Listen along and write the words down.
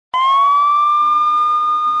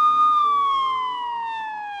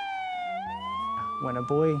When a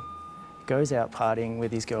boy goes out partying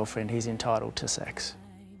with his girlfriend, he's entitled to sex.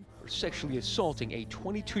 For sexually assaulting a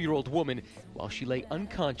 22-year-old woman while she lay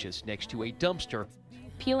unconscious next to a dumpster.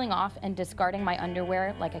 Peeling off and discarding my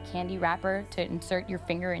underwear like a candy wrapper to insert your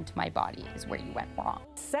finger into my body is where you went wrong.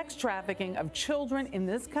 Sex trafficking of children in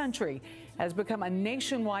this country has become a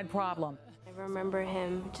nationwide problem. I remember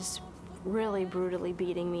him just really brutally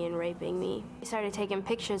beating me and raping me. He started taking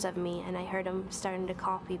pictures of me, and I heard him starting to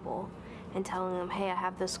call people and telling them, hey, I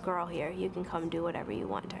have this girl here. You can come do whatever you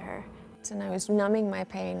want to her. And I was numbing my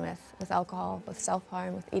pain with alcohol, with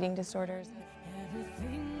self-harm, with eating disorders.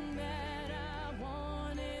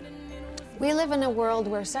 We live in a world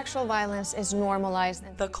where sexual violence is normalized.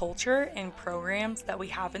 The culture and programs that we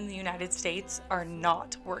have in the United States are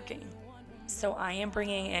not working. So I am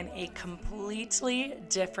bringing in a completely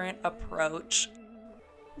different approach.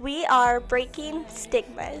 We are breaking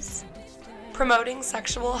stigmas, promoting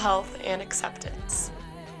sexual health and acceptance.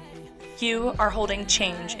 You are holding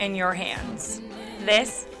change in your hands.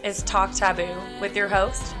 This is Talk Taboo with your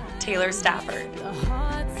host, Taylor Stafford.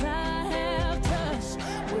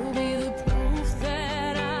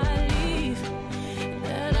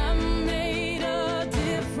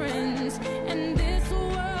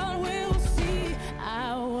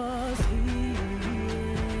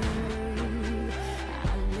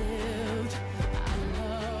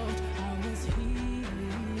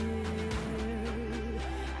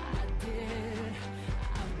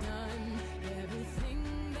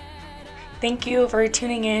 Thank you for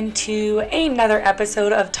tuning in to another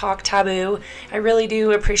episode of Talk Taboo. I really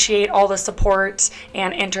do appreciate all the support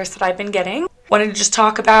and interest that I've been getting. Wanted to just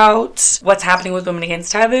talk about what's happening with Women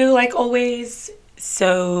Against Taboo, like always.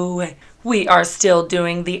 So we are still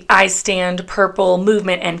doing the I Stand Purple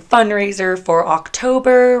movement and fundraiser for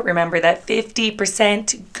October. Remember that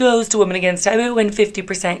 50% goes to Women Against Taboo and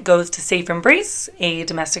 50% goes to Safe Embrace, a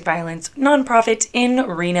domestic violence nonprofit in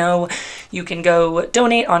Reno. You can go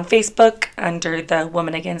donate on Facebook under the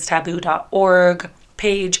womenagainsttaboo.org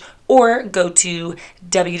page, or go to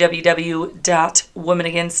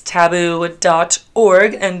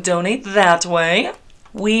www.womenagainsttaboo.org and donate that way.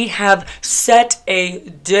 We have set a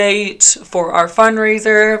date for our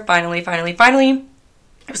fundraiser. Finally.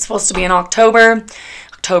 It was supposed to be in October.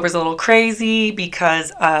 October's a little crazy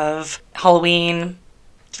because of Halloween,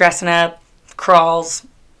 dressing up, crawls,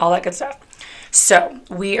 all that good stuff. So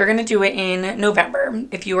we are going to do it in November.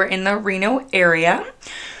 If you are in the Reno area,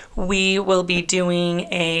 we will be doing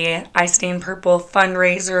a I Stand Purple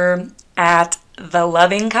fundraiser at the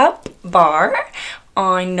Loving Cup Bar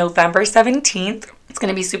on November 17th. It's going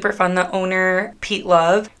to be super fun. The owner, Pete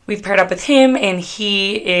Love, we've paired up with him, and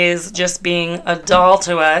he is just being a doll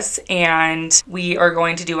to us, and we are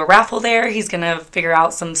going to do a raffle there. He's going to figure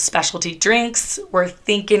out some specialty drinks. We're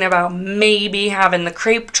thinking about maybe having the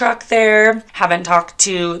crepe truck there. Haven't talked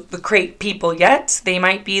to the crepe people yet. They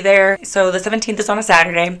might be there. So the 17th is on a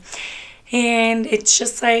Saturday. And it's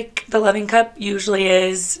just like the Loving Cup usually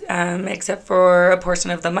is, except for a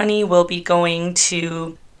portion of the money will be going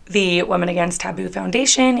to the Women Against Taboo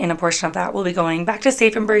Foundation, and a portion of that will be going back to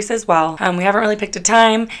Safe Embrace as well. We haven't really picked a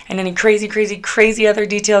time and any crazy other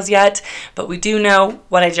details yet, but we do know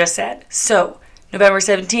what I just said. So, November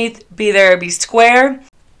 17th, be there, be square.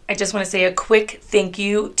 I just want to say a quick thank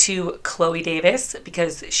you to Chloe Davis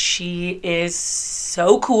because she is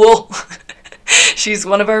so cool. She's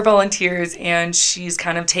one of our volunteers, and she's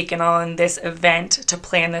kind of taken on this event to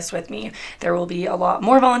plan this with me. There will be a lot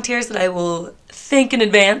more volunteers that I will thank in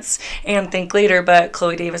advance and thank later, but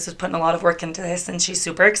Chloe Davis is putting a lot of work into this, and she's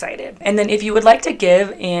super excited. And then if you would like to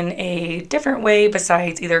give in a different way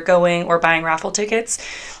besides either going or buying raffle tickets,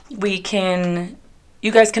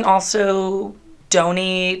 you guys can also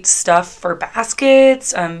donate stuff for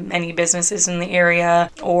baskets. Any businesses in the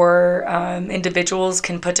area or individuals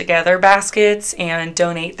can put together baskets and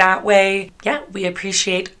donate that way. Yeah, we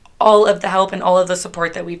appreciate all of the help and all of the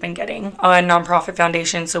support that we've been getting. A nonprofit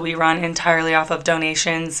foundation, so we run entirely off of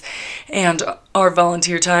donations and our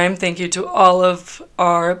volunteer time. Thank you to all of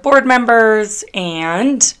our board members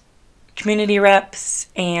and community reps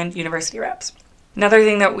and university reps. Another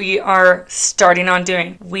thing that we are starting on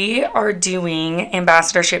doing, we are doing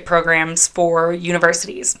ambassadorship programs for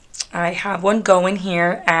universities. I have one going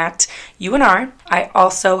here at UNR. I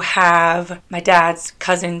also have my dad's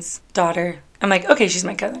cousin's daughter. I'm like, okay, she's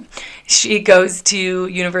my cousin. She goes to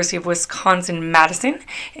University of Wisconsin-Madison,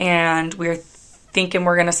 and we're thinking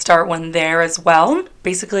we're going to start one there as well.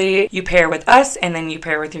 Basically, you pair with us and then you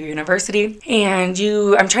pair with your university. And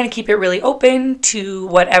I'm trying to keep it really open to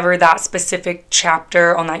whatever that specific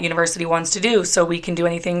chapter on that university wants to do. So we can do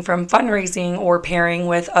anything from fundraising or pairing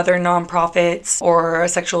with other nonprofits or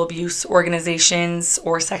sexual abuse organizations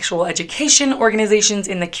or sexual education organizations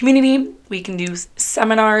in the community. We can do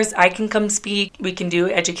seminars. I can come speak. We can do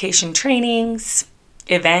education trainings,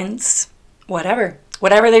 events, whatever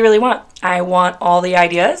they really want. I want all the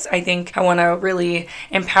ideas. I think I want to really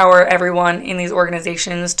empower everyone in these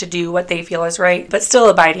organizations to do what they feel is right, but still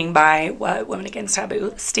abiding by what Women Against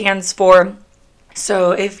Taboo stands for.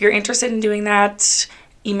 So if you're interested in doing that,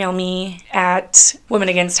 email me at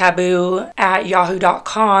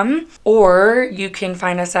womenagainsttaboo@yahoo.com, or you can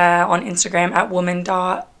find us on Instagram at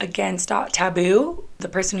women.against.taboo. The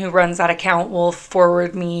person who runs that account will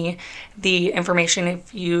forward me the information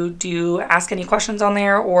if you do ask any questions on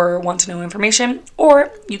there or want to know information, or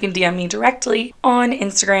you can DM me directly on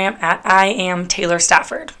Instagram at I am Taylor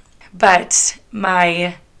Stafford. But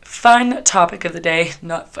my fun topic of the day,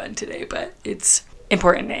 not fun today, but it's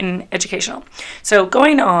important and educational. So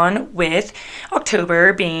going on with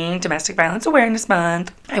October being Domestic Violence Awareness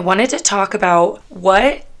Month, I wanted to talk about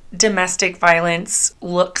what domestic violence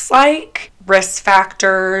looks like, risk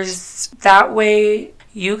factors. That way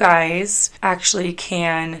you guys actually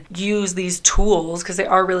can use these tools, because they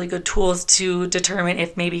are really good tools, to determine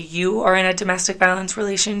if maybe you are in a domestic violence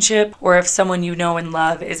relationship or if someone you know and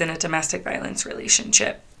love is in a domestic violence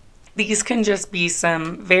relationship. These can just be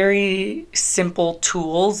some very simple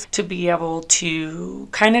tools to be able to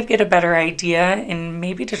kind of get a better idea and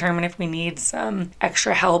maybe determine if we need some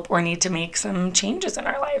extra help or need to make some changes in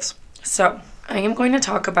our lives. So I am going to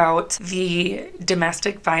talk about the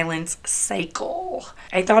domestic violence cycle.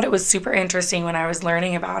 I thought it was super interesting when I was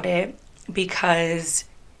learning about it because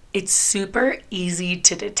it's super easy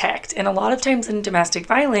to detect. And a lot of times in domestic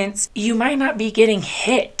violence, you might not be getting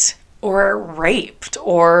hit or raped,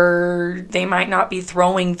 or they might not be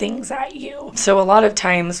throwing things at you. So a lot of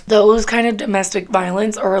times those kind of domestic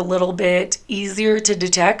violence are a little bit easier to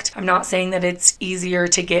detect. I'm not saying that it's easier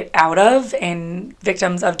to get out of, and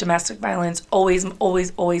victims of domestic violence always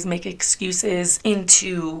make excuses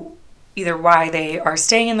into either why they are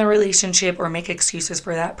staying in the relationship or make excuses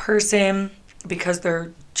for that person because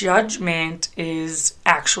their judgment is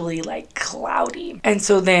actually like cloudy. And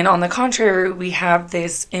so then on the contrary, we have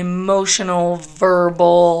this emotional,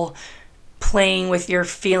 verbal playing with your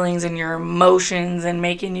feelings and your emotions and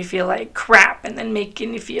making you feel like crap and then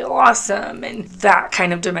making you feel awesome, and that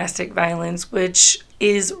kind of domestic violence, which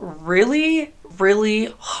is really,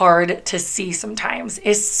 really hard to see sometimes,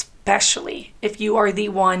 especially if you are the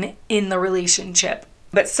one in the relationship.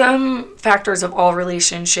 But some factors of all all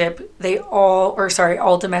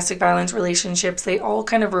domestic violence relationships, they all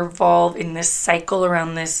kind of revolve in this cycle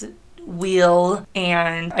around this wheel.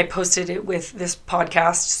 And I posted it with this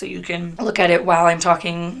podcast so you can look at it while I'm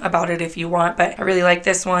talking about it if you want. But I really like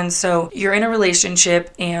this one. So you're in a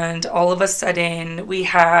relationship and all of a sudden we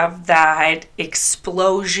have that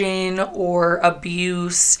explosion or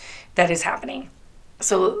abuse that is happening.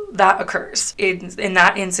 So that occurs. In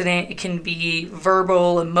that incident, it can be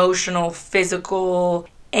verbal, emotional, physical,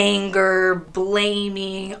 anger,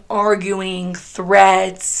 blaming, arguing,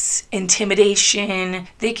 threats, intimidation.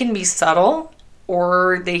 They can be subtle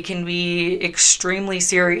or they can be extremely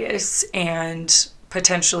serious and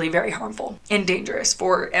potentially very harmful and dangerous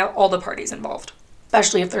for all the parties involved,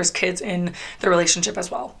 especially if there's kids in the relationship as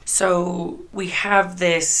well. So we have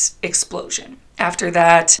this explosion. After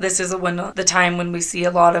that, this is the time when we see a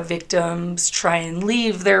lot of victims try and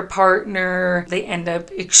leave their partner. They end up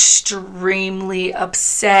extremely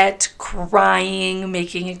upset, crying,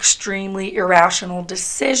 making extremely irrational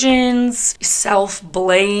decisions.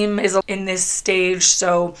 Self-blame is in this stage.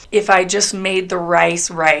 So if I just made the rice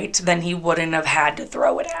right, then he wouldn't have had to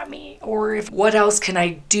throw it at me. Or what else can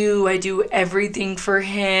I do? I do everything for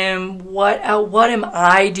him. What am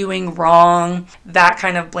I doing wrong? That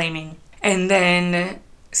kind of blaming. And then,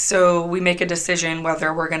 so we make a decision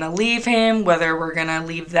whether we're going to leave him, whether we're going to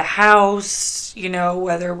leave the house,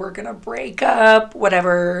 whether we're going to break up,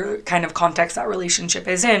 whatever kind of context that relationship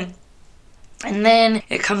is in. And then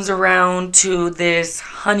it comes around to this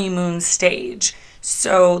honeymoon stage.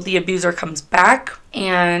 So the abuser comes back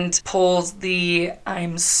and pulls the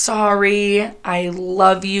 "I'm sorry, I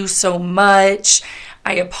love you so much,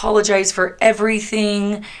 I apologize for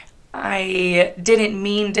everything, I didn't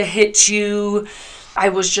mean to hit you, I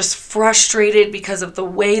was just frustrated because of the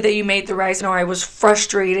way that you made the rice. No, I was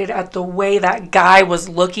frustrated at the way that guy was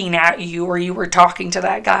looking at you or you were talking to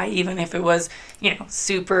that guy, even if it was,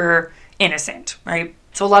 super innocent, right?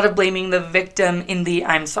 So a lot of blaming the victim in the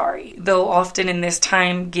I'm sorry. They'll often in this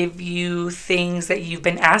time give you things that you've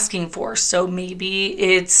been asking for. So maybe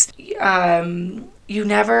it's, you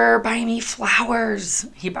never buy me flowers.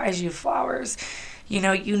 He buys you flowers. You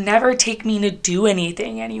know, you never take me to do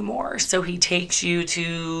anything anymore. So he takes you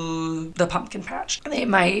to the pumpkin patch. They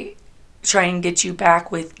might try and get you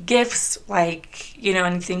back with gifts, like, you know,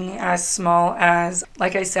 anything as small as,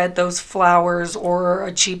 like I said, those flowers or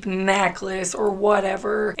a cheap necklace or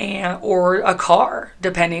whatever, or a car,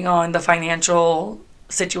 depending on the financial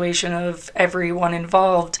situation of everyone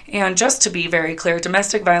involved. And just to be very clear,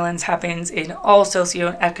 domestic violence happens in all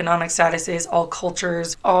socioeconomic statuses, all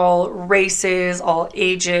cultures, all races, all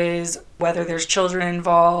ages, whether there's children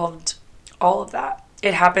involved, all of that.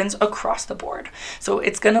 It happens across the board. So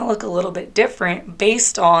it's going to look a little bit different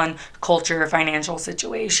based on culture, financial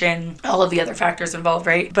situation, all of the other factors involved,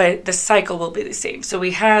 right? But the cycle will be the same. So we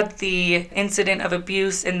had the incident of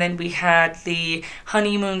abuse, and then we had the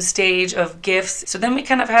honeymoon stage of gifts. So then we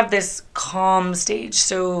kind of have this calm stage.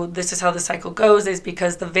 So this is how the cycle goes, is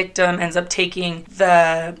because the victim ends up taking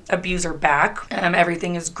the abuser back.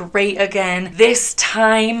 Everything is great again. This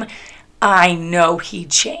time, I know he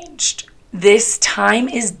changed. This time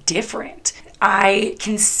is different. I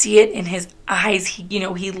can see it in his eyes. He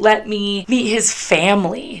let me meet his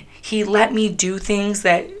family. He let me do things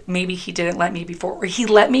that maybe he didn't let me before. Or he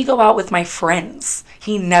let me go out with my friends.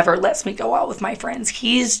 He never lets me go out with my friends.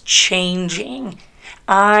 He's changing.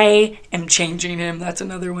 I am changing him. That's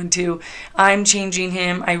another one too. I'm changing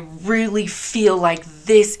him. I really feel like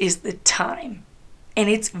this is the time. And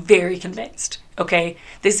it's very convinced. Okay,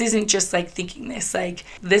 this isn't just like thinking this, like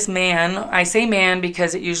this man, I say man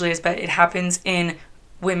because it usually is, but it happens in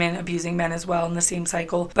women abusing men as well in the same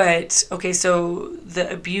cycle. But okay, so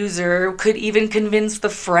the abuser could even convince the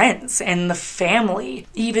friends and the family,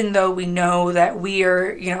 even though we know that we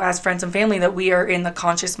are, you know, as friends and family, that we are in the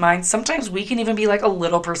conscious mind. Sometimes we can even be like a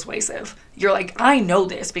little persuasive. You're like, I know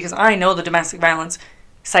this because I know the domestic violence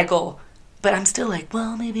cycle. But I'm still like,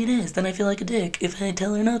 well, maybe it is. Then I feel like a dick if I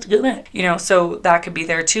tell her not to go back. You know, so that could be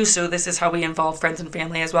there too. So this is how we involve friends and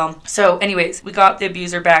family as well. So anyways, we got the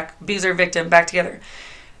abuser victim back together.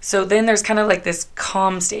 So then there's kind of like this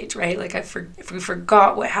calm stage, right? Like if we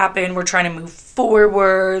forgot what happened, we're trying to move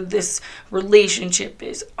forward. This relationship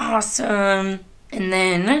is awesome. And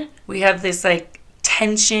then we have this like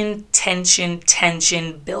tension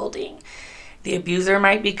building. The abuser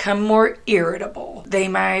might become more irritable.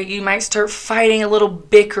 You might start fighting a little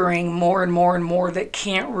bickering more and more that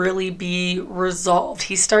can't really be resolved.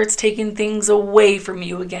 He starts taking things away from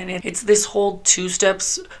you again. It's this whole 2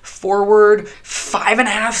 steps forward,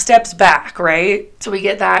 5.5 steps back, right? So we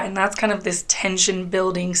get that, and that's kind of this tension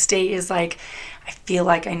building state is like, I feel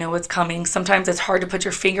like I know what's coming. Sometimes it's hard to put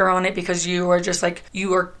your finger on it because you are just like,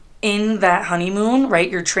 you are in that honeymoon, right?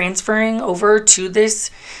 You're transferring over to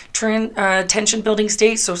this tension building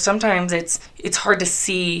state. So sometimes it's hard to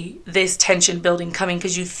see this tension building coming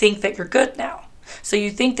because you think that you're good now. So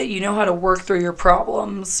you think that you know how to work through your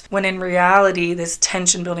problems when in reality this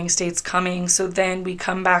tension building state's coming. So then we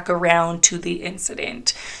come back around to the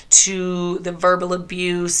incident, to the verbal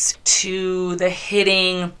abuse, to the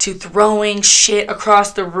hitting, to throwing shit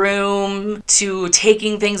across the room, to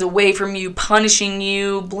taking things away from you, punishing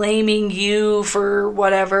you, blaming you for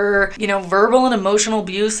whatever, you know, verbal and emotional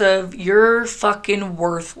abuse of you're fucking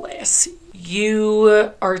worthless.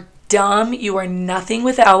 You are dumb. You are nothing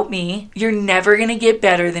without me. You're never gonna get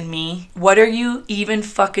better than me. What are you even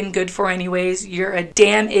fucking good for anyways? You're a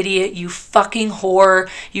damn idiot. You fucking whore.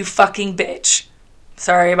 You fucking bitch.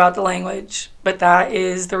 Sorry about the language, but that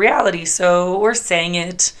is the reality. So we're saying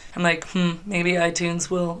it. I'm like, maybe iTunes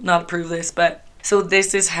will not approve this, but so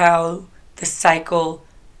this is how the cycle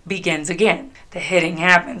begins again. The hitting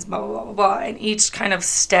happens, blah, blah, blah, blah. And each kind of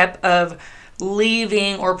step of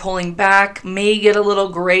leaving or pulling back may get a little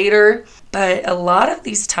greater, but a lot of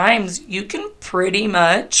these times you can pretty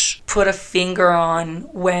much put a finger on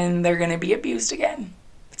when they're going to be abused again.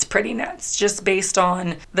 It's pretty nuts, just based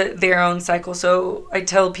on their own cycle. So I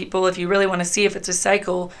tell people, if you really want to see if it's a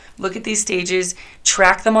cycle, look at these stages,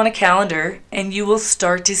 track them on a calendar, and you will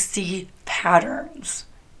start to see patterns.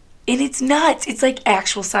 And it's nuts. It's like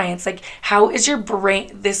actual science. Like, how is your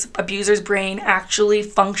brain, this abuser's brain, actually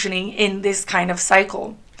functioning in this kind of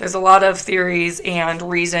cycle? There's a lot of theories and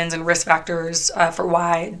reasons and risk factors for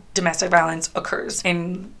why domestic violence occurs.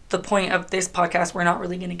 And the point of this podcast, we're not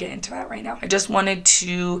really going to get into that right now. I just wanted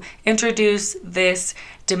to introduce this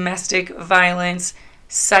domestic violence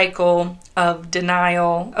cycle of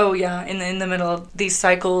denial. Oh yeah, in the middle of these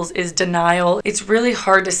cycles is denial. It's really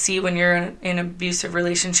hard to see when you're in an abusive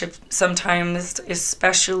relationship sometimes,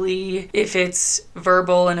 especially if it's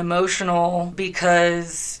verbal and emotional,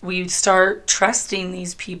 because we start trusting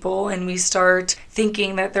these people and we start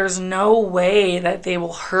thinking that there's no way that they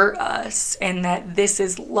will hurt us and that this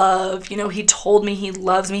is love. You know, he told me he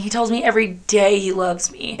loves me. He tells me every day he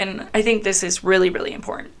loves me. And I think this is really, really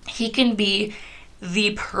important. He can be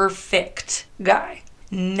the perfect guy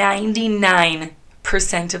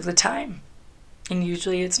 99% of the time. And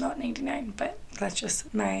usually it's not 99, but that's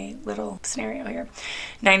just my little scenario here.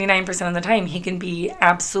 99% of the time, he can be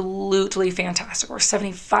absolutely fantastic, or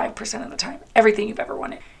 75% of the time, everything you've ever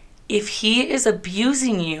wanted. If he is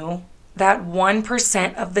abusing you, that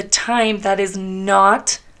 1% of the time, that is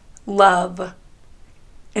not love.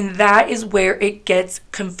 And that is where it gets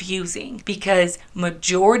confusing, because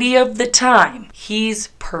majority of the time, he's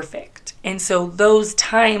perfect. And so those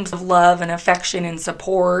times of love and affection and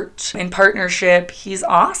support and partnership, he's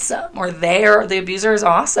awesome. Or the abuser is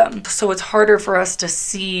awesome. So it's harder for us to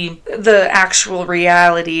see the actual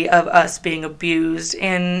reality of us being abused.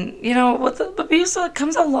 And, you know, with the abuse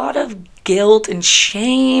comes a lot of guilt and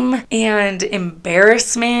shame and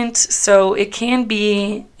embarrassment. So it can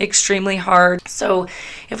be extremely hard. So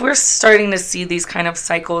if we're starting to see these kind of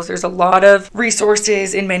cycles, there's a lot of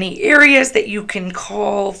resources in many areas that you can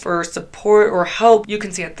call for support or help. You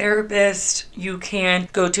can see a therapist. You can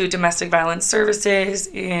go to domestic violence services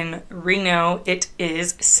in Reno. It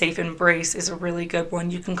is Safe Embrace is a really good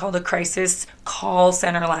one. You can call the crisis call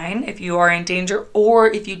center line if you are in danger, or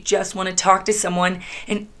if you just want to talk to someone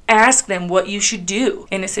and ask them what you should do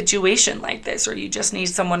in a situation like this, or you just need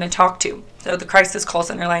someone to talk to. So the crisis call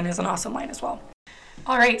center line is an awesome line as well.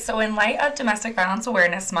 All right, so in light of Domestic Violence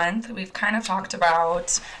Awareness Month, we've kind of talked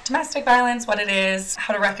about domestic violence, what it is,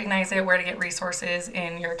 how to recognize it, where to get resources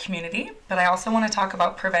in your community. But I also want to talk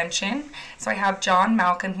about prevention. So I have John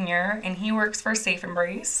Malcolm here, and he works for Safe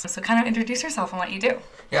Embrace. So kind of introduce yourself and what you do.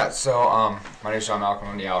 Yeah, so my name is John Malcolm.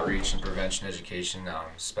 I'm the Outreach and Prevention Education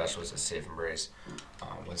Specialist at Safe Embrace.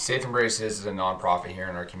 What Safe Embrace is a nonprofit here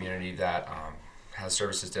in our community that has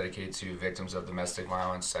services dedicated to victims of domestic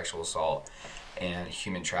violence, sexual assault, and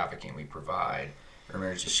human trafficking. We provide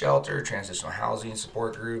emergency shelter, transitional housing,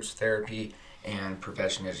 support groups, therapy, and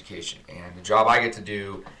prevention education. And the job I get to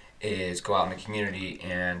do is go out in the community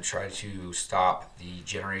and try to stop the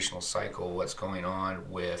generational cycle, what's going on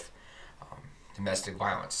with domestic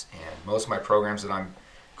violence. And most of my programs that I'm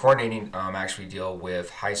coordinating actually deal with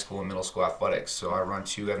high school and middle school athletics. So I run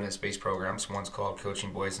 2 evidence-based programs. One's called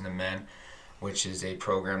Coaching Boys and the Men, which is a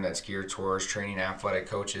program that's geared towards training athletic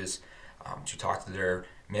coaches to talk to their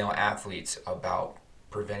male athletes about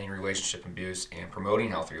preventing relationship abuse and promoting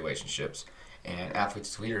healthy relationships. And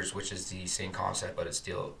Athletes to Leaders, which is the same concept, but it's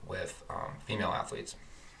deal with female athletes.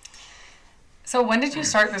 So when did you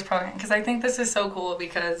start this program? Because I think this is so cool,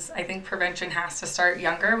 because I think prevention has to start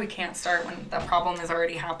younger. We can't start when the problem is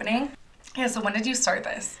already happening. Yeah, so when did you start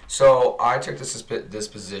this? So I took this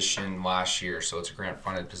position last year. So it's a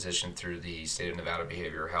grant-funded position through the State of Nevada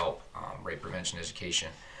Behavioral Health, Rape Prevention Education.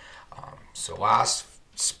 So last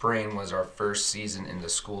spring was our first season in the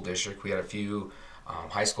school district. We had a few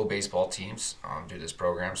high school baseball teams do this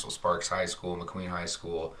program. So Sparks High School, McQueen High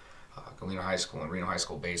School, Galena High School, and Reno High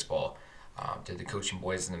School baseball. Did the Coaching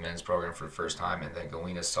Boys and the Men's program for the first time, and then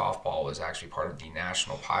Galena softball was actually part of the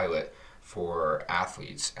national pilot for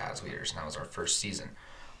athletes as leaders, and that was our first season.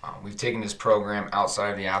 We've taken this program outside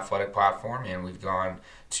of the athletic platform, and we've gone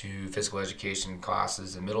to physical education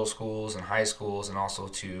classes in middle schools and high schools, and also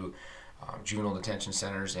to juvenile detention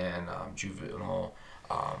centers and juvenile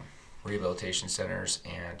rehabilitation centers,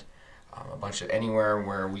 and a bunch of anywhere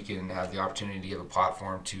where we can have the opportunity to give a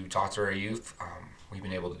platform to talk to our youth. We've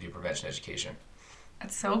been able to do prevention education.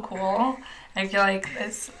 That's so cool. I feel like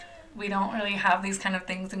we don't really have these kind of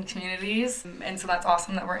things in communities, and so that's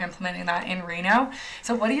awesome that we're implementing that in Reno.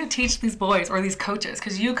 So what do you teach these boys or these coaches?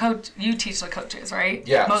 Because you teach the coaches, right?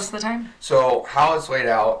 Yes. Most of the time? So how it's laid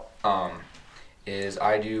out is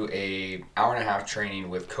I do a hour-and-a-half training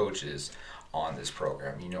with coaches on this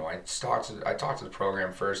program. You know, I talk to the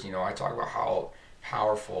program first. You know, I talk about how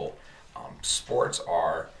powerful sports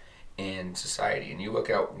are in society, and you look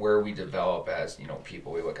at where we develop as, you know,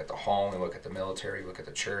 people. We look at the home, we look at the military, we look at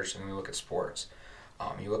the church, and we look at sports.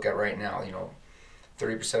 You look at right now, you know,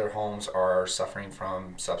 30% of homes are suffering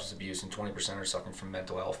from substance abuse, and 20% are suffering from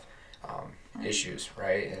mental health issues,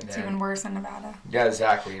 right? And it's even worse in Nevada. Yeah,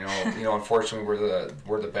 exactly. You know, unfortunately,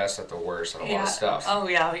 we're the best at the worst at a lot of stuff. Oh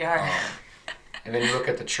yeah, we are. And then you look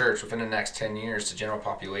at the church, within the next 10 years, the general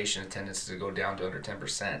population attendance is to go down to under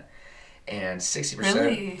 10%. And 60%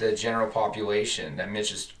 Really? of the general population that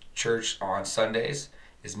misses church on Sundays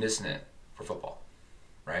is missing it for football,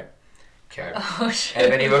 right? Okay. Oh, shit.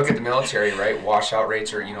 And then you look at the military, right? Washout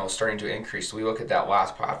rates are, starting to increase. So we look at that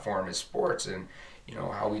last platform as sports and,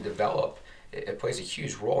 how we develop. It plays a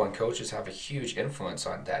huge role, and coaches have a huge influence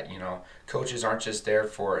on that. Coaches aren't just there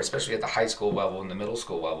for, especially at the high school level and the middle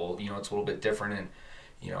school level. It's a little bit different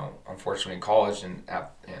in, unfortunately in college and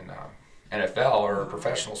NFL or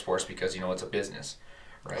professional sports because, it's a business,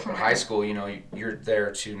 right? But high school, you're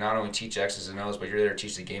there to not only teach X's and O's, but you're there to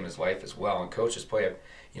teach the game as life as well. And coaches play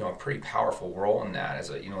a pretty powerful role in that as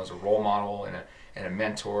a role model and a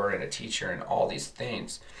mentor and a teacher and all these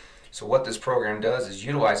things. So what this program does is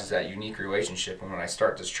utilizes that unique relationship. And when I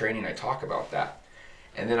start this training, I talk about that.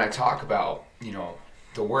 And then I talk about,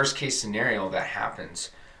 the worst case scenario that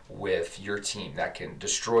happens with your team that can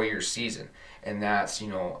destroy your season. And that's,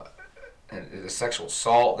 the sexual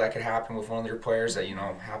assault that could happen with one of your players that,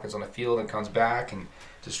 happens on the field and comes back and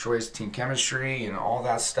destroys team chemistry and all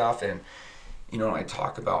that stuff. And, I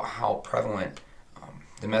talk about how prevalent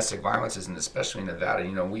domestic violence is, and especially in Nevada.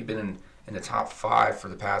 We've been in the top 5 for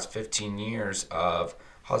the past 15 years of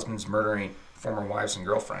husbands murdering former wives and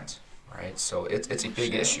girlfriends, right? So it's a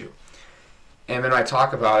big issue. And then I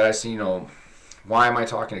talk about it, I see, why am I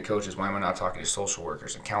talking to coaches? Why am I not talking to social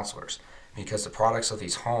workers and counselors? Because the products of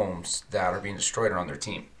these homes that are being destroyed are on their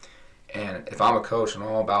team. And if I'm a coach and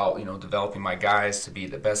all about, developing my guys to be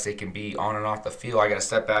the best they can be on and off the field, I got to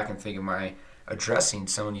step back and think, am I addressing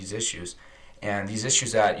some of these issues? And these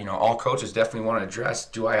issues that, all coaches definitely want to address,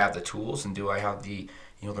 do I have the tools and do I have the,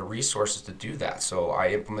 the resources to do that? So I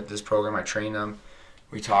implement this program, I train them.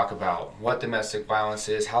 We talk about what domestic violence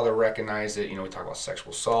is, how to recognize it. We talk about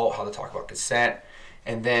sexual assault, how to talk about consent,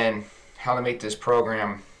 and then how to make this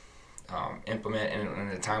program implement in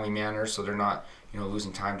a timely manner so they're not,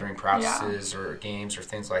 losing time during practices or games or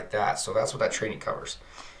things like that. So that's what that training covers.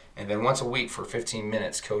 And then once a week for 15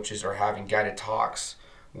 minutes, coaches are having guided talks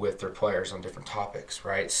with their players on different topics,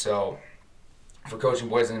 right? So for coaching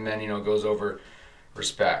boys and men, it goes over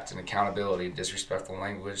respect and accountability, disrespectful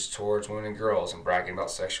language towards women and girls, and bragging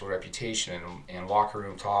about sexual reputation and locker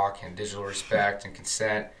room talk and digital respect and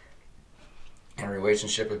consent and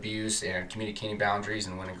relationship abuse and communicating boundaries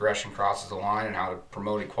and when aggression crosses the line and how to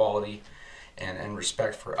promote equality and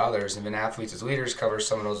respect for others. And then athletes as leaders covers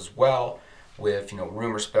some of those as well with,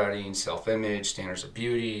 rumor spreading, self-image, standards of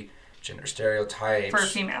beauty, gender stereotypes. For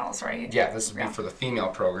females, right? Yeah, this would be for the female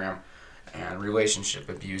program, and relationship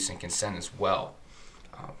abuse and consent as well.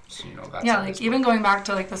 So, that's even going back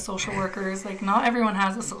to the social workers, not everyone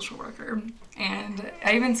has a social worker, and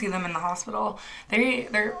I even see them in the hospital. They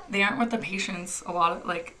aren't with the patients a lot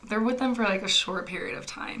of they're with them for a short period of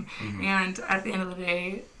time, and at the end of the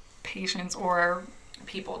day, patients or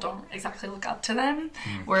people don't exactly look up to them.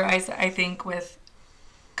 Whereas I think with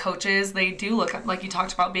coaches, they do look up, like you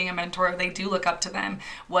talked about being a mentor, they do look up to them.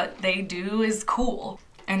 What they do is cool.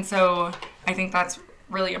 And so I think that's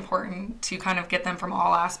really important to kind of get them from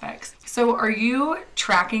all aspects. So are you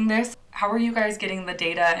tracking this? How are you guys getting the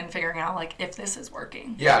data and figuring out if this is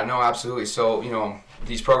working? Yeah, no, absolutely. So,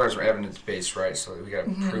 these programs are evidence-based, right? So we got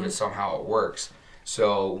to prove it somehow it works.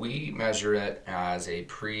 So we measure it as a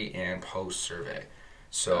pre and post survey.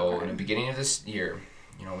 So in the beginning of this year,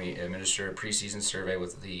 we administer a preseason survey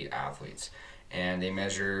with the athletes, and they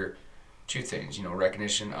measure 2 things,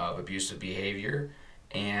 recognition of abusive behavior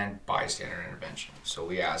and bystander intervention. So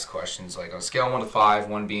we ask questions like on a scale of 1 to 5,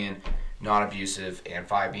 1 being non-abusive and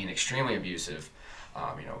 5 being extremely abusive,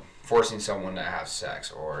 forcing someone to have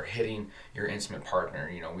sex or hitting your intimate partner.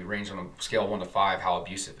 We range on a scale of 1 to 5 how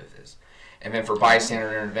abusive it is. And then for bystander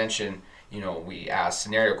intervention, we ask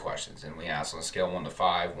scenario questions, and we ask on a scale of 1 to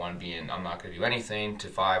 5, 1 being I'm not going to do anything, to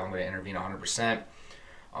 5 I'm going to intervene 100%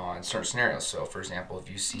 on certain scenarios. So, for example, if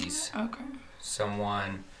you see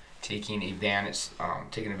someone taking advantage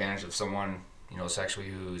of someone, sexually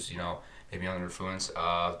who's, maybe under influence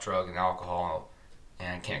of drug and alcohol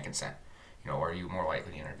and can't consent, are you more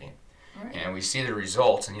likely to intervene? Right. And we see the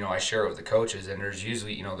results, and, I share it with the coaches, and there's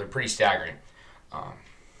usually, they're pretty staggering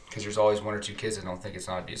because there's always 1 or 2 kids that don't think it's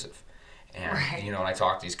not abusive. And, and I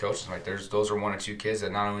talk to these coaches, those are 1 or 2 kids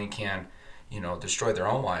that not only can, destroy their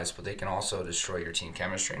own lives, but they can also destroy your team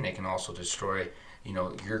chemistry, and they can also destroy,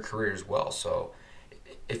 your career as well. So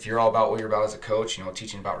if you're all about what you're about as a coach,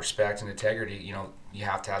 teaching about respect and integrity, you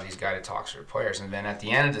have to have these guided talks with players. And then at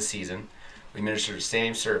the end of the season, we administer the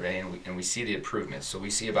same survey, and we see the improvements. So we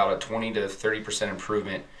see about a 20 to 30%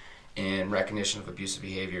 improvement in recognition of abusive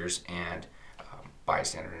behaviors and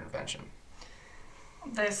bystander intervention.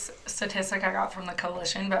 this statistic I got from the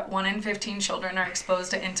coalition, but 1 in 15 children are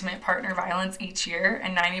exposed to intimate partner violence each year,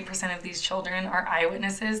 and 90% of these children are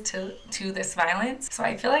eyewitnesses to this violence. So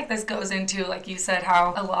I feel like this goes into, like you said,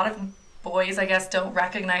 how a lot of boys, I guess, don't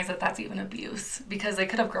recognize that that's even abuse because they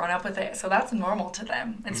could have grown up with it. So that's normal to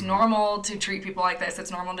them. It's normal to treat people like this.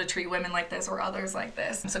 It's normal to treat women like this or others like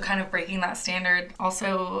this. So kind of breaking that standard.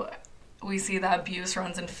 Also, we see that abuse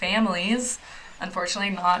runs in families,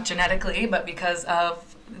 unfortunately not genetically, but because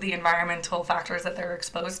of the environmental factors that they're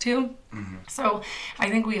exposed to. So I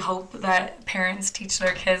think we hope that parents teach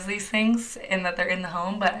their kids these things and that they're in the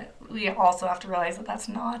home, but we also have to realize that that's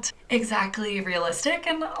not exactly realistic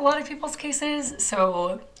in a lot of people's cases.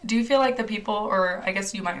 So do you feel like the people, or I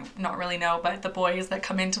guess you might not really know, but the boys that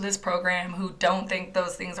come into this program who don't think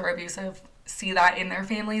those things are abusive see that in their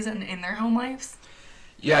families and in their home lives?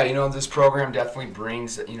 Yeah, this program definitely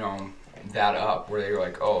brings, that up where they're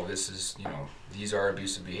like, oh, this is, these are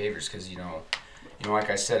abusive behaviors because, like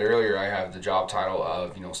I said earlier, I have the job title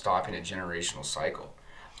of, stopping a generational cycle.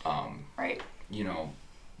 Right.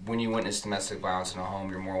 When you witness domestic violence in a home,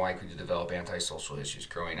 you're more likely to develop antisocial issues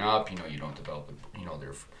growing up. You don't develop,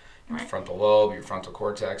 their frontal lobe, your frontal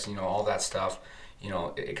cortex, all that stuff.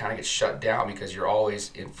 It kind of gets shut down because you're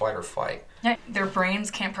always in fight or flight. Yeah, their brains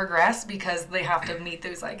can't progress because they have to meet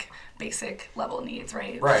those basic level needs,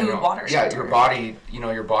 right? Right. Food, water, shelter.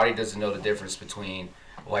 Your body doesn't know the difference between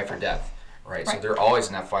life or death, right? So they're always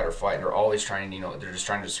in that fight or flight. They're always trying, they're just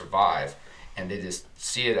trying to survive. And they just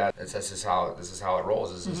see it as this is how it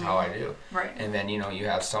rolls. This is how I do. Right. And then you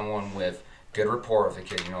have someone with good rapport with a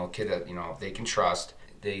kid. A kid that they can trust.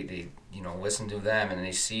 They listen to them and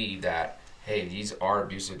they see that, hey, these are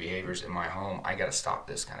abusive behaviors in my home. I got to stop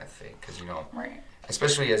this kind of thing because right.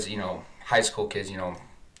 Especially as high school kids. When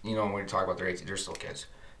you talk about their 18, they're still kids.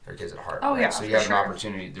 They're kids at heart. Oh right? yeah. So you have an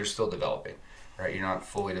opportunity. They're still developing. Right. You're not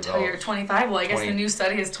fully developed. Until you're 25. Well, I guess the new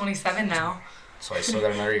study is 27 now. So I still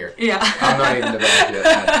got another year. Yeah. I'm not even developed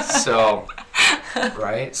yet. So,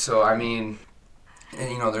 right? So, and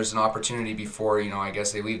there's an opportunity before, I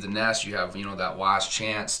guess they leave the nest. You have, that last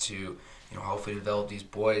chance to, hopefully develop these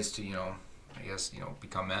boys to,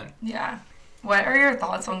 become men. Yeah. What are your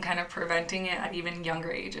thoughts on kind of preventing it at even younger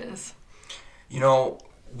ages?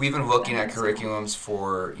 We've been looking at curriculums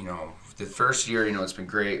for, the first year, it's been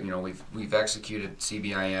great. We've executed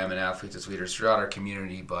CBIM and athletes as leaders throughout our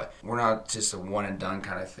community, but we're not just a one and done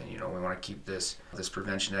kind of thing. We want to keep this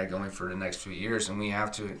prevention ed going for the next few years, and we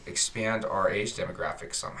have to expand our age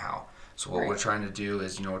demographic somehow. So what we're trying to do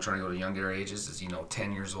is, we're trying to go to younger ages, is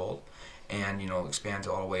 10 years old, and expand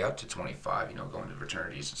all the way up to 25. Going to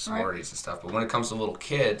fraternities and sororities and stuff. But when it comes to little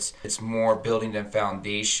kids, it's more building the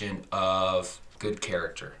foundation of good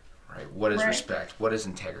character. Right? What is respect? What is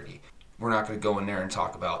integrity? We're not going to go in there and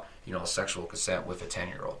talk about, sexual consent with a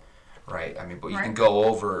 10-year-old, right? But you can go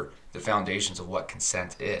over the foundations of what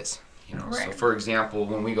consent is, So, for example,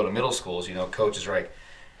 when we go to middle schools, coaches are like,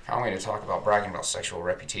 how am I going to talk about bragging about sexual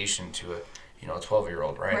reputation to a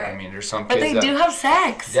 12-year-old, right? There's some kids But they do have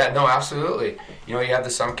sex. Yeah, no, absolutely. You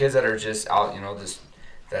have some kids that are just out,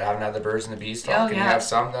 that haven't had the birds and the bees talk, and you have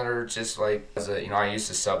some that are just like, I used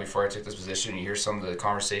to sub before I took this position, and you hear some of the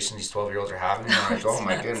conversations these 12-year-olds are having, and you're like, oh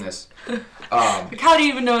my goodness. How do you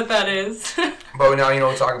even know what that is? But now,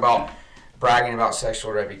 we talk about bragging about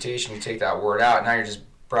sexual reputation, you take that word out, now you're just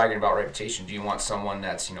bragging about reputation. Do you want someone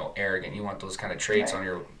that's, arrogant? You want those kind of traits on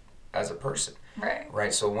your, as a person.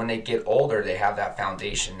 Right. So when they get older, they have that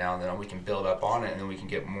foundation now, and then we can build up on it, and then we can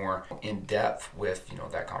get more in depth with,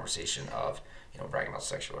 that conversation of, bragging about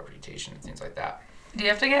sexual reputation and things like that. Do you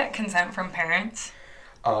have to get consent from parents?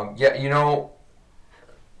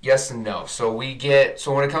 Yes and no. So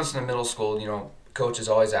when it comes to the middle school, coaches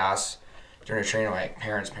always ask during a training, like,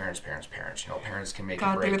 parents. Parents can make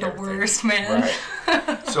and break everything. God, they're the worst, man.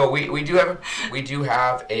 Right. So we do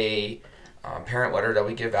have a parent letter that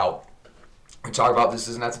we give out. We talk about this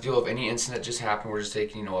doesn't have to deal with any incident that just happened. We're just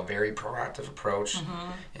taking, a very proactive approach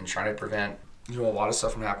and trying to prevent, a lot of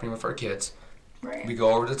stuff from happening with our kids. Right. We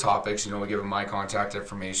go over the topics, we give them my contact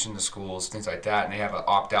information, the schools, things like that, and they have an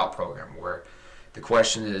opt-out program where the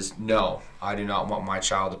question is, no, I do not want my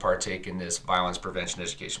child to partake in this violence prevention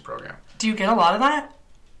education program. Do you get a lot of that?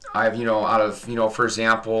 I've, for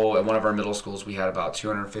example, at one of our middle schools, we had about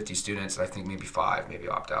 250 students, and I think maybe 5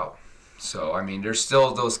 opt out. So, there's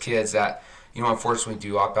still those kids that, unfortunately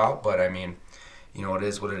do opt out, but it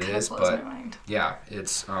is what it is. But yeah,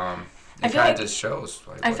 it's, it kind of just shows.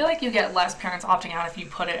 I feel like you get less parents opting out if you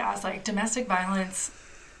put it as like domestic violence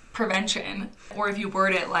prevention, or if you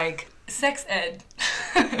word it like sex ed.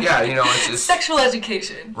 Yeah, you know, it's just sexual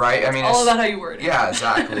education. Right? I mean, it's all about how you word it. Yeah,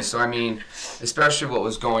 exactly. So, I mean, especially what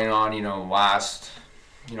was going on, you know,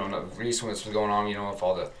 recently what's been going on, you know, with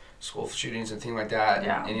all the school shootings and things like that.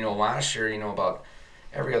 Yeah. And, you know, last year, you know, about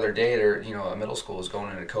every other day there, you know, a middle school was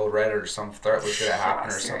going into code red or some threat was going to happen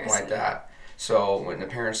or something like that. So when the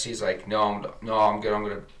parent sees like, no, I'm good. I'm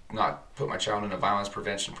going to not put my child in a violence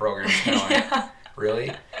prevention program. You know, like, really?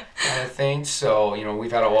 Kind of thing. So, you know, we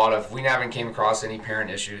haven't came across any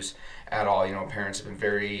parent issues at all. You know, parents have been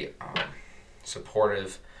very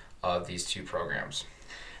supportive of these two programs.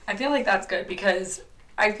 I feel like that's good because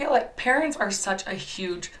I feel like parents are such a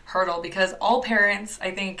huge hurdle because all parents,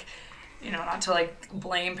 I think, you know, not to like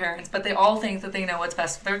blame parents, but they all think that they know what's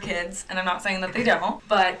best for their kids. And I'm not saying that they don't,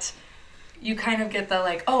 but you kind of get the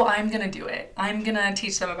like, oh, I'm going to do it. I'm going to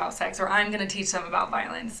teach them about sex or I'm going to teach them about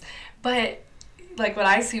violence. But like what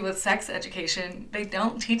I see with sex education, they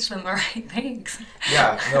don't teach them the right things.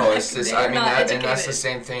 Yeah, no, it's just, I mean, and that's the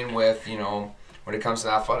same thing with, you know, when it comes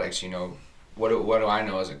to athletics, you know, what do I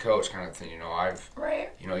know as a coach kind of thing, you know,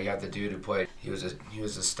 you know, you have the dude who played, he was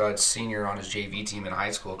a stud senior on his JV team in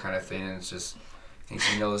high school kind of thing, and it's just, thinks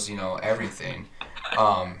he knows, you know, everything.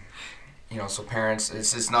 You know, so parents,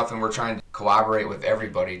 it's just nothing, we're trying to collaborate with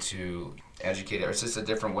everybody to educate. It's just a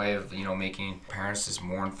different way of, you know, making parents just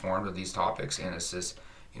more informed of these topics, and it's just,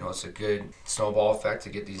 you know, it's a good snowball effect to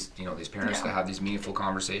get these, you know, these parents to have these meaningful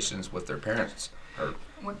conversations with their parents, or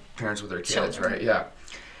parents with their kids, right? Yeah.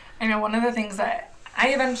 I know one of the things that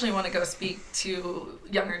I eventually want to go speak to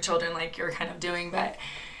younger children like you're kind of doing, but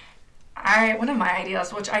one of my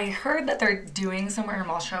ideas, which I heard that they're doing somewhere in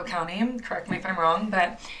Washoe County, correct me if I'm wrong,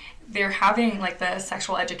 but they're having like the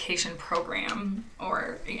sexual education program,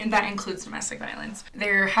 and that includes domestic violence.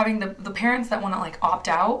 They're having the parents that want to like opt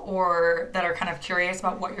out or that are kind of curious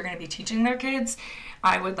about what you're going to be teaching their kids.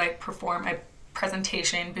 I would like perform a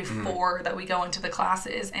presentation before that we go into the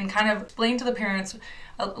classes and kind of explain to the parents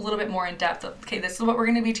a little bit more in depth of, okay, this is what we're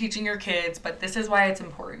going to be teaching your kids, but this is why it's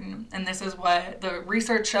important, and this is what the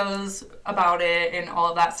research shows about it and all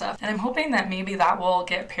of that stuff. And I'm hoping that maybe that will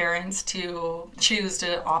get parents to choose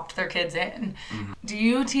to opt their kids in. Do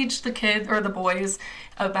you teach the kids or the boys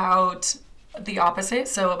about the opposite,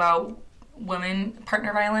 so about women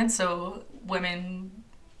partner violence, so women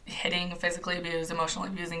hitting, physically abused, emotionally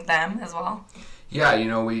abusing them as well? Yeah, it's you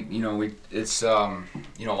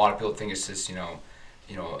know, a lot of people think it's just, you know,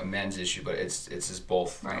 a men's issue, but it's just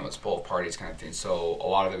both, you know, it's both parties kind of thing. So a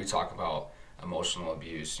lot of it we talk about emotional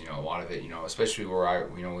abuse, you know, a lot of it, you know, especially where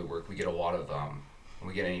we work, we get a lot of when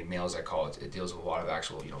we get any males that call it deals with a lot of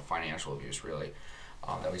actual, you know, financial abuse really,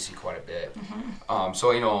 that we see quite a bit.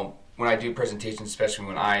 So, you know, when I do presentations, especially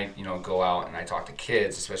when I, you know, go out and I talk to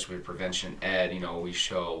kids, especially with prevention ed, you know, we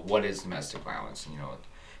show what is domestic violence. You know,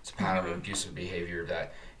 it's a pattern of abusive behavior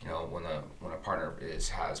that, you know, when a partner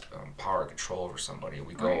has power and control over somebody,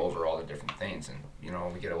 we go over all the different things, and you know,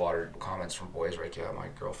 we get a lot of comments from boys like, yeah, my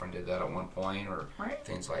girlfriend did that at one point, or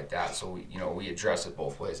things like that. So we address it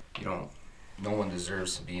both ways. No one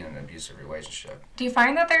deserves to be in an abusive relationship. Do you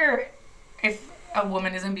find that if a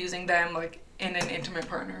woman is abusing them, like in an intimate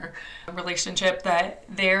partner relationship, that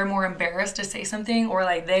they're more embarrassed to say something, or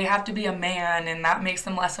like they have to be a man and that makes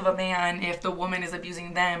them less of a man if the woman is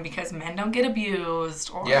abusing them because men don't get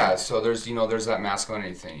abused? Or... Yeah, so there's that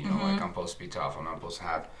masculinity thing, you know, like I'm supposed to be tough, I'm not supposed to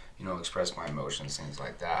have, you know, express my emotions, things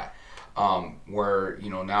like that. Where,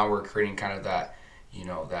 you know, now we're creating kind of that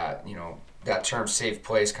term safe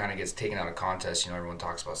place kind of gets taken out of context. You know, everyone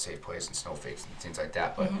talks about safe place and snowflakes and things like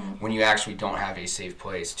that, but when you actually don't have a safe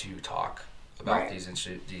place to talk about these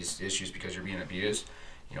issues because you're being abused,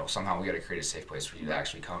 you know, somehow we got to create a safe place for you to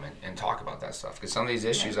actually come and talk about that stuff. Because some of these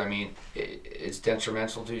issues, I mean, it's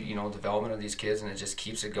detrimental to, you know, development of these kids, and it just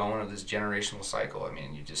keeps it going of this generational cycle. I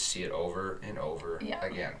mean, you just see it over and over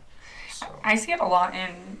again. So. I see it a lot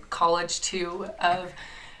in college too, of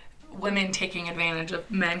women taking advantage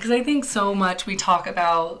of men, because I think so much we talk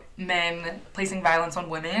about men placing violence on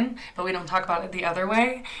women, but we don't talk about it the other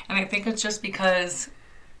way. And I think it's just because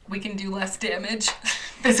we can do less damage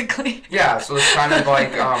physically. Yeah, so it's kind of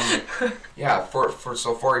like,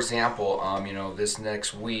 for example, you know, this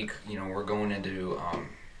next week, you know, we're going into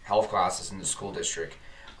health classes in the school district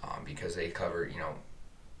because they cover, you know,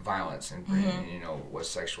 violence and you know, what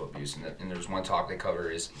sexual abuse, and there's one topic they cover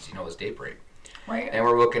is date rape. Right. And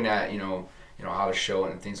we're looking at, you know, you know, how to show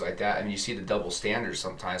it and things like that. I mean, you see the double standards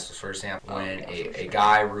sometimes. So, for example, when a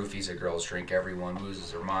guy roofies a girl's drink, everyone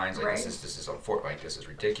loses their minds. Like, this is unfortunate. Like, this is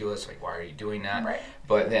ridiculous. Like, why are you doing that? Right.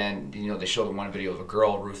 But then, you know, they show the one video of a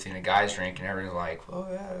girl roofing a guy's drink, and everyone's like, oh,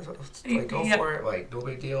 yeah, like, go for it. Like, no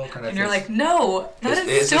big deal. Kind of. And you're like, no, that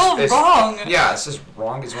is still wrong. Yeah, it's just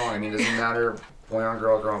wrong is wrong. I mean, it doesn't matter, boy on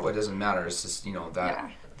girl, girl, it doesn't matter. It's just, you know,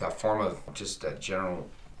 that form of just that general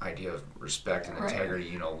idea of respect and integrity,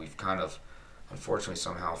 you know, we've kind of, unfortunately,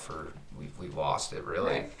 somehow we've lost it,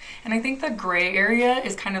 really. Right. And I think the gray area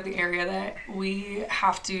is kind of the area that we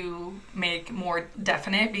have to make more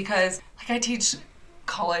definite, because like I teach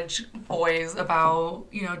college boys about,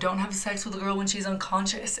 you know, don't have sex with a girl when she's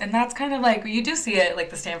unconscious. And that's kind of like, you do see it like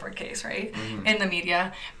the Stanford case, right? In the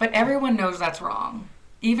media, but everyone knows that's wrong.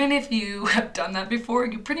 Even if you have done that before,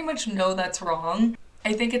 you pretty much know that's wrong.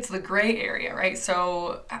 I think it's the gray area, right?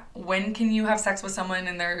 So when can you have sex with someone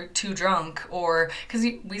and they're too drunk? Or, because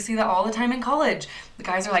we see that all the time in college. The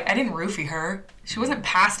guys are like, I didn't roofie her. She wasn't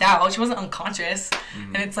passed out. She wasn't unconscious.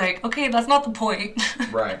 And it's like, okay, that's not the point.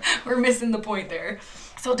 Right. We're missing the point there.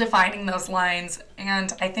 So defining those lines,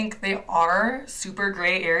 and I think they are super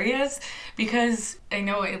gray areas, because I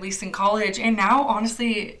know at least in college, and now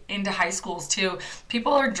honestly into high schools too,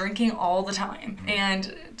 people are drinking all the time.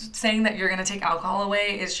 And saying that you're going to take alcohol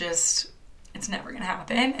away is just, it's never going to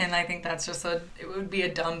happen. And I think that's just it would be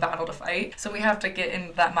a dumb battle to fight. So we have to get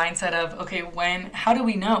in that mindset of, okay, how do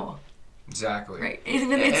we know? Exactly. Right.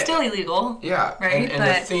 It's still illegal. Yeah. Right. And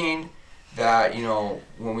the thing that, you know,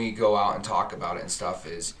 when we go out and talk about it and stuff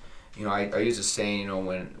is, you know, I use a saying, you know,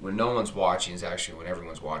 when no one's watching is actually when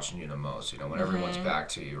everyone's watching you the most, you know, when everyone's back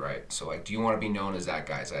to you, right? So, like, do you want to be known as that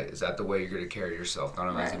guy? Is that the way you're going to carry yourself, not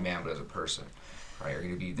only as a man, but as a person, right? You're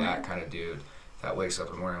going to be that kind of dude that wakes up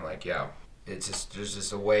in the morning like, yeah, it's just, there's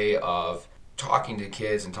just a way of talking to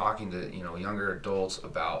kids and talking to, you know, younger adults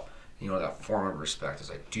about, you know, that form of respect. Is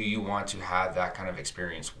like, do you want to have that kind of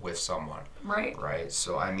experience with someone? Right.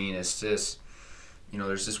 So, I mean, it's just, you know,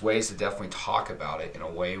 there's just ways to definitely talk about it in a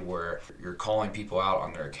way where you're calling people out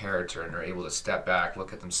on their character, and they're able to step back,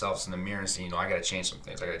 look at themselves in the mirror and say, you know, I got to change some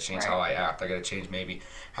things. I got to change how I act. I got to change maybe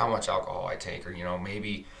how much alcohol I take, or, you know,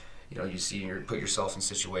 maybe, you know, you put yourself in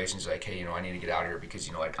situations like, hey, you know, I need to get out of here because,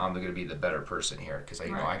 you know, like, I'm going to be the better person here because,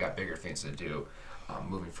 you know, I got bigger things to do.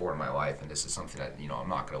 Moving forward in my life, and this is something that, you know, I'm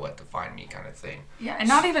not going to let define me, kind of thing. Yeah, and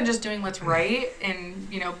not even just doing what's right and,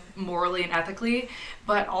 you know, morally and ethically,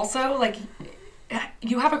 but also, like,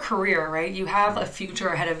 you have a career, right? You have a future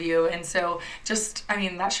ahead of you, and so just, I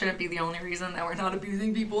mean, that shouldn't be the only reason that we're not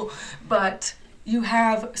abusing people, but you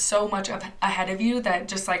have so much ahead of you that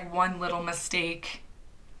just, like, one little mistake,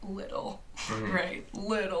 little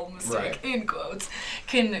mistake, in quotes,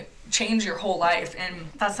 can change your whole life. And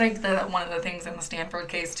that's like one of the things in the Stanford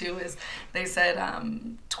case too, is they said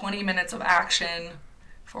 20 minutes of action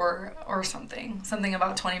or something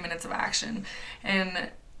about 20 minutes of action. And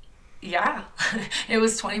yeah, it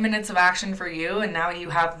was 20 minutes of action for you, and now you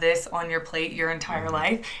have this on your plate your entire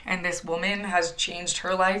life, and this woman has changed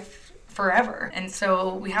her life forever. And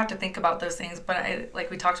so we have to think about those things, but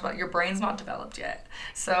like we talked about, your brain's not developed yet,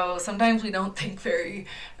 so sometimes we don't think very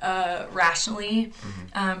rationally,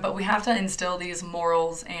 but we have to instill these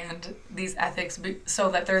morals and these ethics so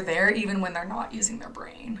that they're there even when they're not using their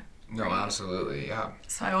brain. No, absolutely, yeah.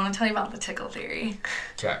 So I want to tell you about the tickle theory.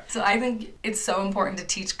 Okay. So I think it's so important to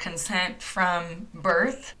teach consent from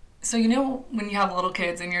birth. So, you know, when you have little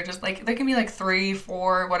kids and you're just like, they can be like 3,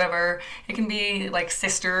 4, whatever. It can be like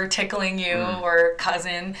sister tickling you or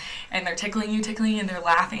cousin, and they're tickling you, and they're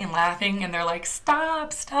laughing, and they're like,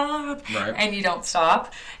 stop. Right. And you don't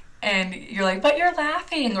stop. And you're like, but you're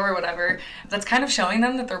laughing or whatever. That's kind of showing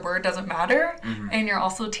them that their word doesn't matter. And you're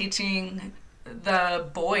also teaching the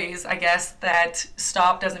boys, I guess, that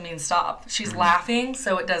stop doesn't mean stop. She's laughing,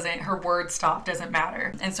 so her word stop doesn't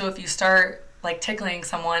matter. And so if you start like tickling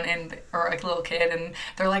someone or like a little kid and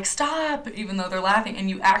they're like, stop, even though they're laughing, and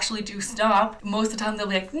you actually do stop, most of the time they'll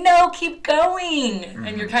be like, no, keep going.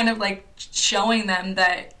 And you're kind of like showing them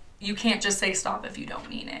that you can't just say stop if you don't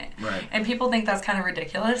mean it. Right. And people think that's kind of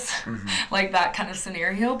ridiculous, like that kind of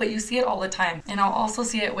scenario, but you see it all the time. And I'll also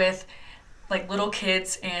see it with like little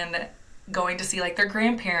kids and going to see like their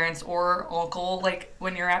grandparents or uncle. Like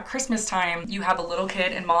when you're at Christmas time, you have a little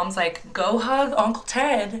kid and mom's like, go hug Uncle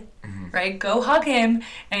Ted, right? Go hug him.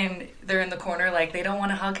 And they're in the corner like they don't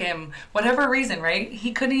want to hug him, whatever reason, right?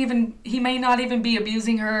 He may not even be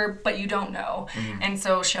abusing her, but you don't know. And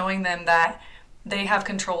so showing them that they have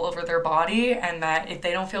control over their body, and that if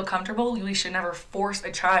they don't feel comfortable, we should never force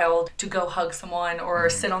a child to go hug someone or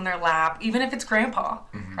sit on their lap, even if it's grandpa,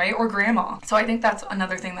 right? Or grandma. So I think that's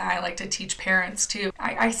another thing that I like to teach parents too.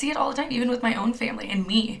 I see it all the time, even with my own family and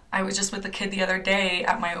me. I was just with a kid the other day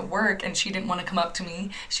at my work, and she didn't want to come up to me.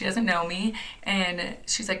 She doesn't know me. And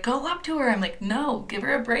she's like, go up to her. I'm like, no, give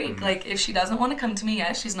her a break. Like, if she doesn't want to come to me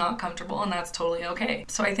yet, she's not comfortable, and that's totally okay.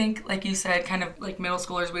 So I think, like you said, kind of like middle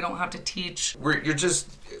schoolers, we don't have to teach. You're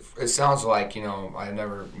just, it sounds like, I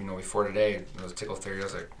never, before today, it was tickle theory. I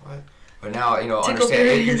was like, what? But now,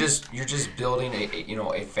 understand, you're just building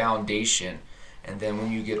a foundation, and then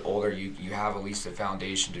when you get older, you have at least a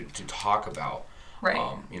foundation to talk about,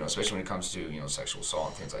 right? Especially when it comes to sexual assault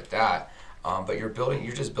and things like that. But you're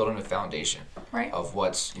just building a foundation, right, of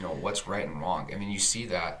what's right and wrong. I mean, you see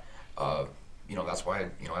that, that's why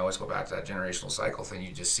I always go back to that generational cycle thing.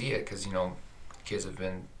 You just see it because kids have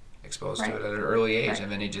been exposed to it at an early age,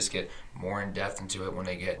 and then they just get more in depth into it when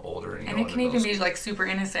they get older. And it can even be like super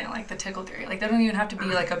innocent, like the tickle theory. Like, they don't even have to be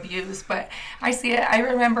like abused, but I see it. I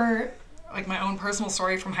remember like my own personal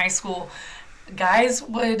story from high school. Guys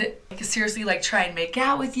would seriously like try and make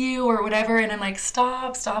out with you or whatever, and I'm like,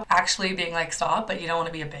 stop, actually being like, stop, but you don't want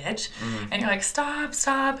to be a bitch, and you're like,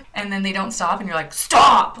 stop, and then they don't stop, and you're like,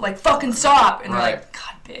 stop, like fucking stop, and they're like,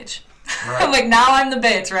 God, bitch. Right. I'm like, now I'm the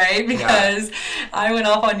bitch, right? Because I went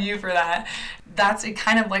off on you for that. That's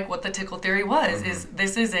kind of like what the tickle theory was, is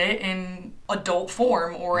this is it in adult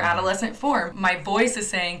form or adolescent form. My voice is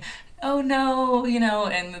saying, oh no,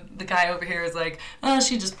 and the guy over here is like, oh,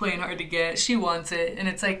 she's just playing hard to get, she wants it. And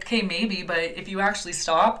it's like, okay, maybe, but if you actually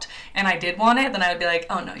stopped and I did want it, then I would be like,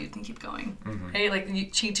 oh no, you can keep going. Okay, like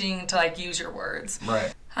teaching to like use your words.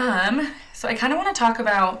 Right. So I kind of want to talk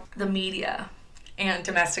about the media and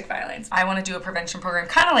domestic violence. I want to do a prevention program,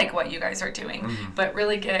 kind of like what you guys are doing, but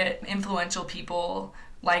really get influential people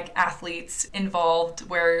like athletes involved,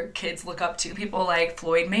 where kids look up to people like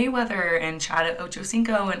Floyd Mayweather and Chad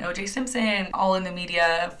Ochocinco and OJ Simpson, all in the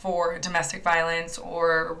media for domestic violence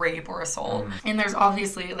or rape or assault. And there's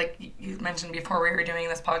obviously, like you mentioned before we were doing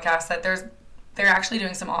this podcast, that they're actually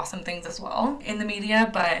doing some awesome things as well in the media,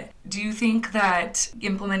 but do you think that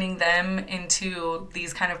implementing them into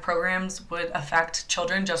these kind of programs would affect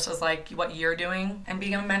children just as like what you're doing and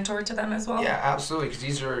being a mentor to them as well? Yeah, absolutely, because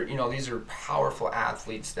these are powerful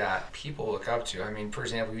athletes that people look up to. I mean, for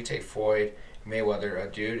example, you take Floyd Mayweather, a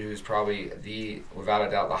dude who's probably without a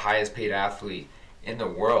doubt, the highest paid athlete in the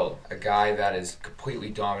world, a guy that is completely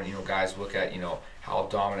dominant. Guys look at, how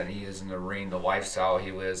dominant he is in the ring, the lifestyle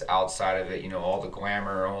he lives outside of it, all the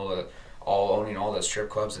glamour, all owning all the strip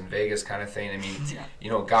clubs in Vegas kind of thing. I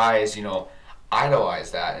mean, guys,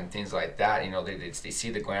 idolize that and things like that. They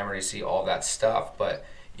see the glamour, they see all that stuff, but,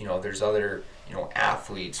 there's other,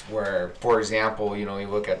 athletes where, for example, you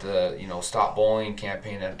look at the, Stop Bullying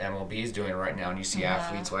campaign that MLB is doing right now, and you see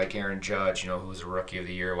athletes like Aaron Judge, who was a Rookie of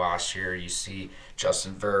the Year last year. You see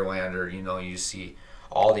Justin Verlander, you see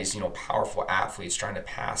all these, powerful athletes trying to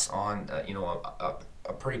pass on,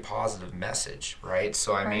 a pretty positive message, right?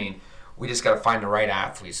 So, I mean, we just got to find the right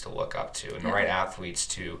athletes to look up to and the right athletes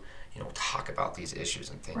to, talk about these issues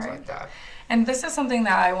and things like that. And this is something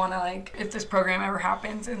that I want to, like, if this program ever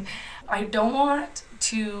happens, and I don't want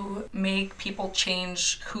to make people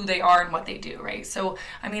change who they are and what they do, right? So,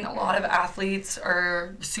 I mean, a lot of athletes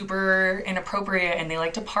are super inappropriate, and they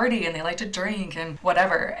like to party, and they like to drink, and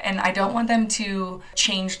whatever. And I don't want them to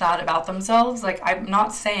change that about themselves. Like, I'm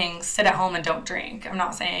not saying sit at home and don't drink. I'm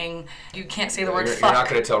not saying you can't say the word fuck. You're not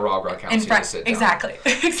going to tell Rob Gronkowski to sit down. Exactly.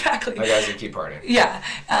 That guy's going to keep partying. Yeah.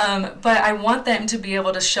 But I want them to be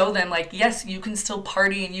able to show them, like, yes, you can still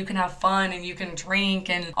party, and you can have fun, and you can drink,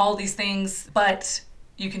 and all these things, but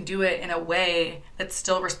you can do it in a way that's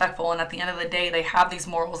still respectful, and at the end of the day, they have these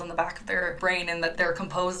morals in the back of their brain and that they're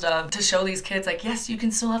composed of, to show these kids, like, yes, you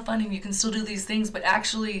can still have fun and you can still do these things, but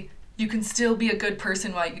actually you can still be a good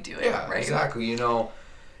person while you do it. Yeah, right? Exactly.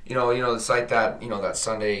 It's like that, that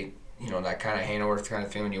Sunday, that kind of hangover kind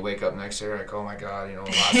of thing when you wake up next day, like, oh my God,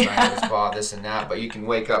 last night I was bought this and that, but you can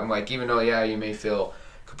wake up and, like, even though, you may feel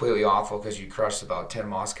completely awful because you crushed about 10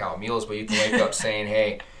 Moscow mules, but you can wake up saying,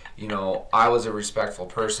 hey, I was a respectful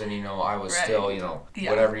person, I was still,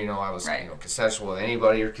 whatever, I was, consensual with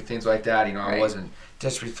anybody or things like that, I wasn't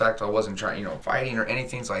disrespectful, I wasn't trying, fighting or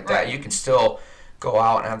anything like that. You can still go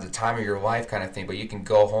out and have the time of your life kind of thing, but you can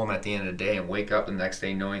go home at the end of the day and wake up the next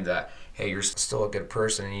day knowing that, hey, you're still a good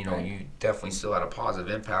person, and, you definitely still had a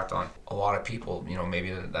positive impact on a lot of people,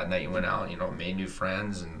 maybe that night you went out, made new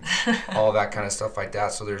friends and all that kind of stuff like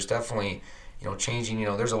that. So there's definitely, changing,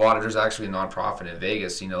 there's actually a nonprofit in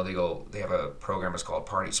Vegas, they have a program, it's called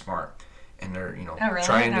Party Smart. and they're, you know, Oh, really?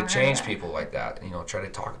 trying to Never heard change that. people like that, you know, try to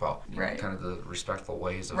talk about, you know, Right. kind of the respectful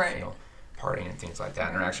ways of, Right. you know, partying and things like that.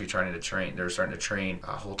 And they're actually they're starting to train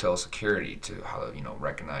hotel security to how to, you know,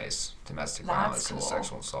 recognize domestic That's violence and cool.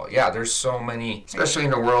 sexual assault. Yeah, there's so many, especially in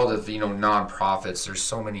the world of, you know, nonprofits, there's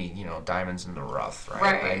so many, you know, diamonds in the rough,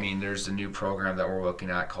 right? Right. I mean, there's a new program that we're looking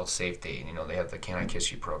at called Safe Date. You know, they have the Can I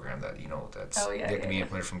Kiss You program that, you know, that can be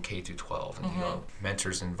implemented from K through 12. And, you know,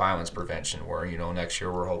 Mentors in Violence Prevention, where, you know, next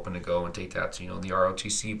year we're hoping to go and take that to, you know, the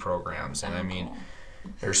ROTC programs. And I mean,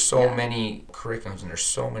 there's so many curriculums and there's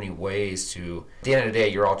so many ways to, at the end of the day,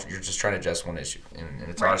 you're just trying to address one issue. And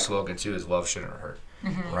it's our slogan too, is love shouldn't hurt.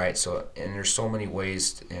 Right? So, and there's so many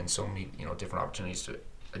ways and so many, you know, different opportunities to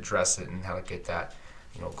address it and how to get that,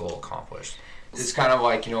 you know, goal accomplished. It's kind of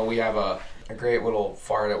like, you know, we have a great little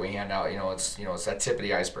flyer that we hand out, you know, it's that tip of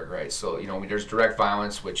the iceberg, right? So, you know, there's direct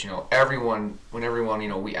violence, which, you know, when everyone, you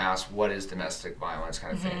know, we ask what is domestic violence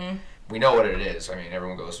kind of thing. We know what it is. I mean,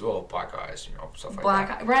 everyone goes, well, black eyes, you know, stuff like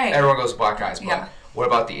that. Right. Everyone goes black eyes, but what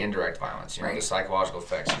about the indirect violence? You know, Right. the psychological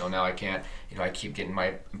effects. You know, now I can't, you know, I keep getting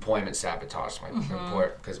my employment sabotaged, my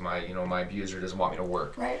employer, because my abuser doesn't want me to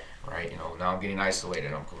work. Right. Right. You know, now I'm getting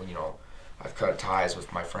isolated. You know, I've cut ties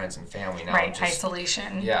with my friends and family. Now Right. I'm just,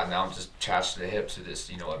 Isolation. Yeah. Now I'm just attached to the hip to this,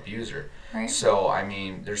 you know, abuser. Right. So I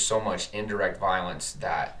mean, there's so much indirect violence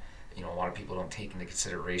that, you know, a lot of people don't take into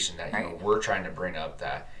consideration that, you know, we're trying to bring up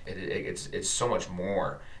that it's so much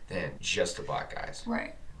more than just the black guys.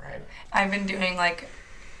 Right. Right. I've been doing like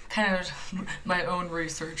kind of my own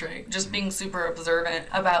research, right? Just being super observant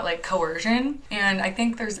about like coercion. And I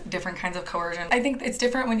think there's different kinds of coercion. I think it's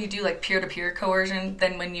different when you do like peer-to-peer coercion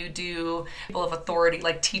than when you do people of authority,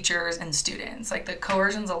 like teachers and students. Like the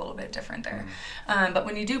coercion's a little bit different there. But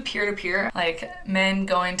when you do peer-to-peer, like men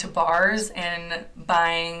going to bars and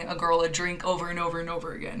buying a girl a drink over and over and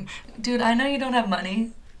over again. Dude, I know you don't have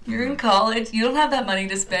money. You're in college, you don't have that money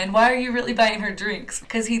to spend. Why are you really buying her drinks?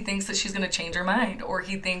 Because he thinks that she's going to change her mind, or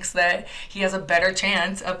he thinks that he has a better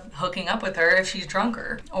chance of hooking up with her if she's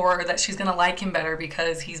drunker, or that she's going to like him better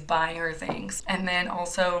because he's buying her things. And then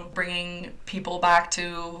also bringing people back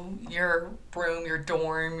to your room, your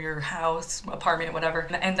dorm, your house, apartment, whatever,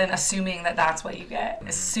 and then assuming that that's what you get.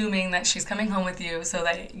 Assuming that she's coming home with you so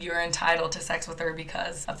that you're entitled to sex with her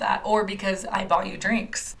because of that, or because I bought you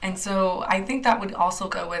drinks. And so I think that would also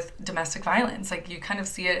go with domestic violence. Like you kind of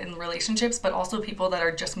see it in relationships, but also people that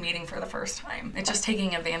are just meeting for the first time. It's just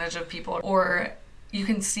taking advantage of people. Or you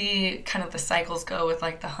can see kind of the cycles go with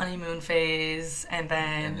like the honeymoon phase, and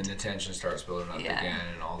then the tension starts building up again,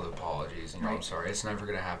 and all the apologies. You know, I'm sorry, it's never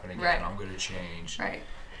going to happen again. I'm going to change. Right.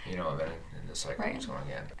 You know, and then the cycle keeps going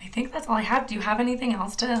again. I think that's all I have. Do you have anything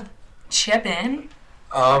else to chip in?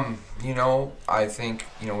 You know, I think,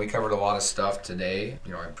 you know, we covered a lot of stuff today.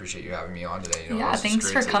 You know, I appreciate you having me on today. You know, yeah,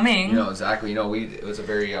 thanks for coming. You know, exactly. You know, it was a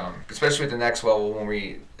very, especially with the next level, when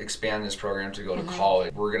we expand this program to go to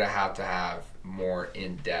college, we're going to have more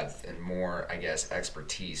in-depth and more, I guess,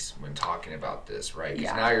 expertise when talking about this, right?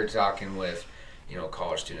 Because now you're talking with, you know,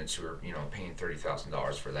 college students who are, you know, paying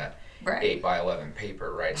 $30,000 for that 8x11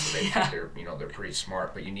 paper, right? So they think they're, you know, they're pretty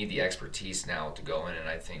smart, but you need the expertise now to go in. And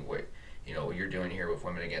I think what you're doing here with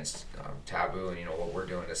Women Against Taboo, and, you know, what we're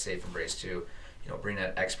doing at Safe Embrace too, you know, bring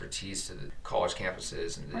that expertise to the college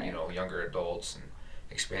campuses and the, you know, younger adults, and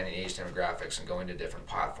expanding age demographics and going to different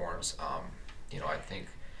platforms. You know, I think,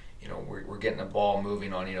 you know, we're getting the ball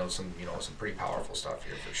moving on, some pretty powerful stuff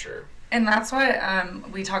here for sure. And that's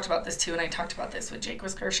what we talked about this too, and I talked about this with Jake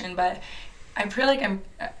Wiskirchen, but I feel like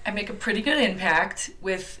I make a pretty good impact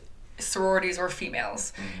with sororities or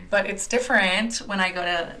females, but it's different when I go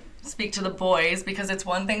to speak to the boys, because it's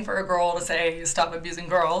one thing for a girl to say stop abusing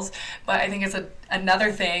girls, but I think it's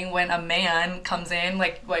another thing when a man comes in,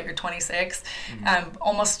 like you're 26,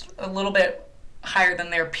 almost a little bit higher than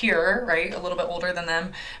their peer, right, a little bit older than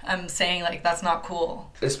them, saying like that's not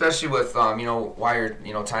cool. Especially with why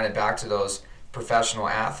you're tying it back to those professional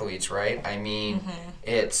athletes, right? I mean,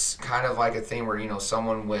 it's kind of like a thing where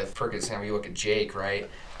someone with, for example, you look at Jake, right?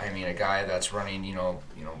 I mean, a guy that's running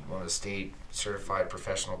one of the state certified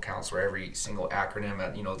professional counselor, every single acronym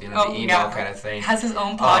at the end of the email kind of thing. Has his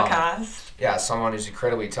own podcast. Someone who's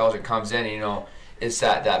incredibly intelligent comes in, it's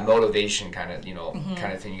that motivation kind of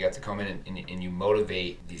kind of thing. You have to come in and you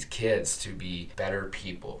motivate these kids to be better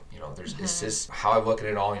people. It's just how I look at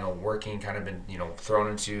it all. Working, kind of been thrown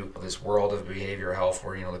into this world of behavioral health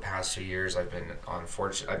where the past 2 years I've been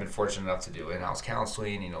fortunate enough to do in-house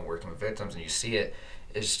counseling. Working with victims, and you see it.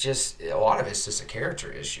 It's just a lot of it's just a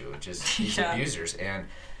character issue. Just these abusers, and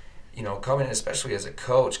coming in, especially as a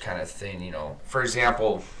coach kind of thing. For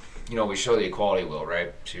example, we show the equality will,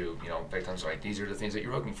 right, to, victims, like, these are the things that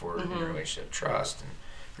you're looking for in your relationship: trust and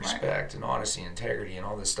respect and honesty and integrity and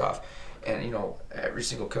all this stuff. And, every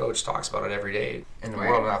single coach talks about it every day in the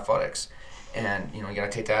world of athletics. And, you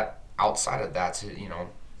got to take that outside of that to,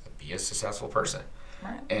 be a successful person.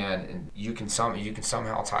 Right. And you can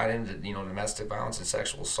somehow tie it into, domestic violence and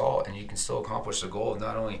sexual assault, and you can still accomplish the goal of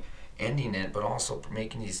not only ending it, but also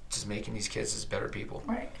making these kids as better people.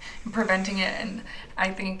 Right. And preventing it. And I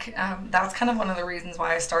think that's kind of one of the reasons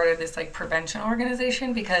why I started this prevention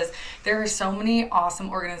organization, because there are so many awesome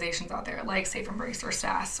organizations out there like Safe Embrace or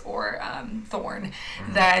SAS or Thorn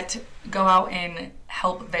that go out and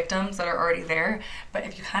help victims that are already there. But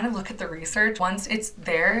if you kind of look at the research, once it's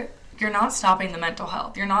there, you're not stopping the mental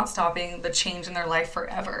health. You're not stopping the change in their life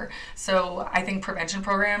forever. So I think prevention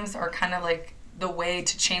programs are kind of like the way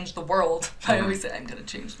to change the world. I always say I'm going to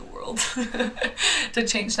change the world. To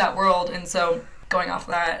change that world. And so going off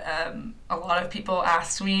of that, a lot of people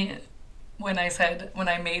asked me when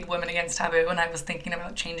I made Women Against Taboo, and I was thinking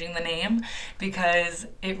about changing the name, because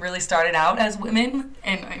it really started out as women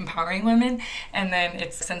and empowering women, and then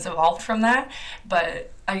it's since evolved from that.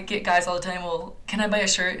 But I get guys all the time, well, can I buy a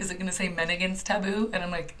shirt? Is it going to say Men Against Taboo? And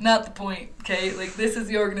I'm like, not the point, okay? This is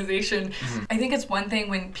the organization. I think it's one thing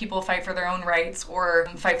when people fight for their own rights or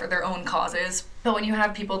fight for their own causes, but when you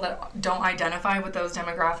have people that don't identify with those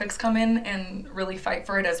demographics come in and really fight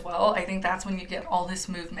for it as well, I think that's when you get all this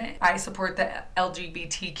movement. I support the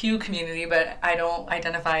LGBTQ community, but I don't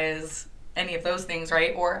identify as any of those things,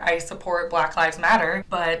 right? Or I support Black Lives Matter,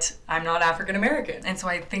 but I'm not African American. And so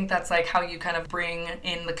I think that's how you kind of bring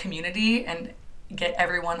in the community and get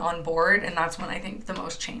everyone on board, and that's when I think the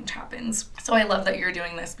most change happens. So I love that you're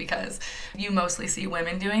doing this, because you mostly see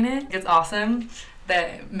women doing it. It's awesome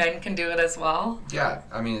that men can do it as well. Yeah,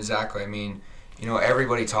 exactly.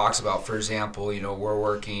 Everybody talks about, for example, we're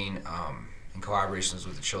working in collaborations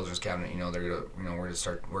with the Children's Cabinet. We're gonna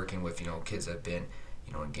start working with kids that have been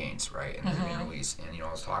in gangs, right, and they're being released. And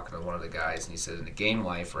I was talking to one of the guys, and he said in the gang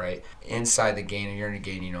life, right, inside the gang, if you're in a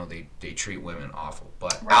gang, they treat women awful,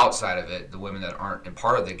 but outside of it, the women that aren't in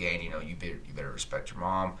part of the gang, you better respect your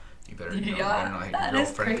mom, you better not hit your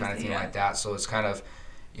girlfriend, kind of thing like that. So it's kind of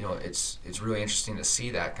it's really interesting to see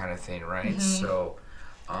that kind of thing, right? So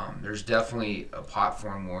there's definitely a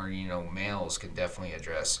platform where males can definitely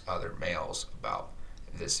address other males about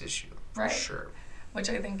this issue, for sure. Which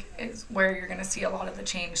I think is where you're going to see a lot of the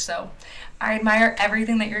change. So I admire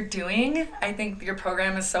everything that you're doing. I think your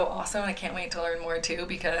program is so awesome. I can't wait to learn more too,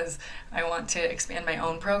 because I want to expand my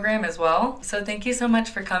own program as well. So thank you so much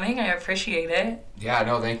for coming. I appreciate it. Yeah,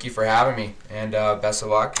 no, thank you for having me, and best of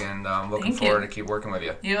luck, and I'm looking forward to keep working with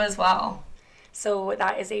you. You as well. So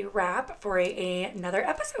that is a wrap for another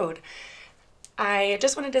episode. I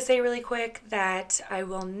just wanted to say really quick that I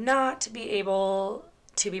will not be able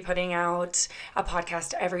to be putting out a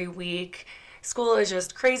podcast every week. School is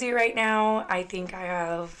just crazy right now. I think I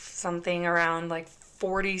have something around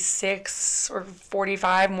 46 or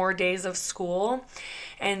 45 more days of school,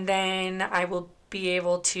 and then I will be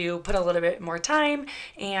able to put a little bit more time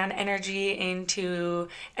and energy into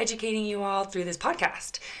educating you all through this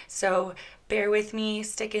podcast. So bear with me,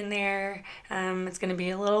 stick in there. It's going to be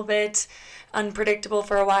a little bit unpredictable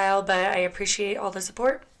for a while, but I appreciate all the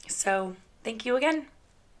support. So thank you again.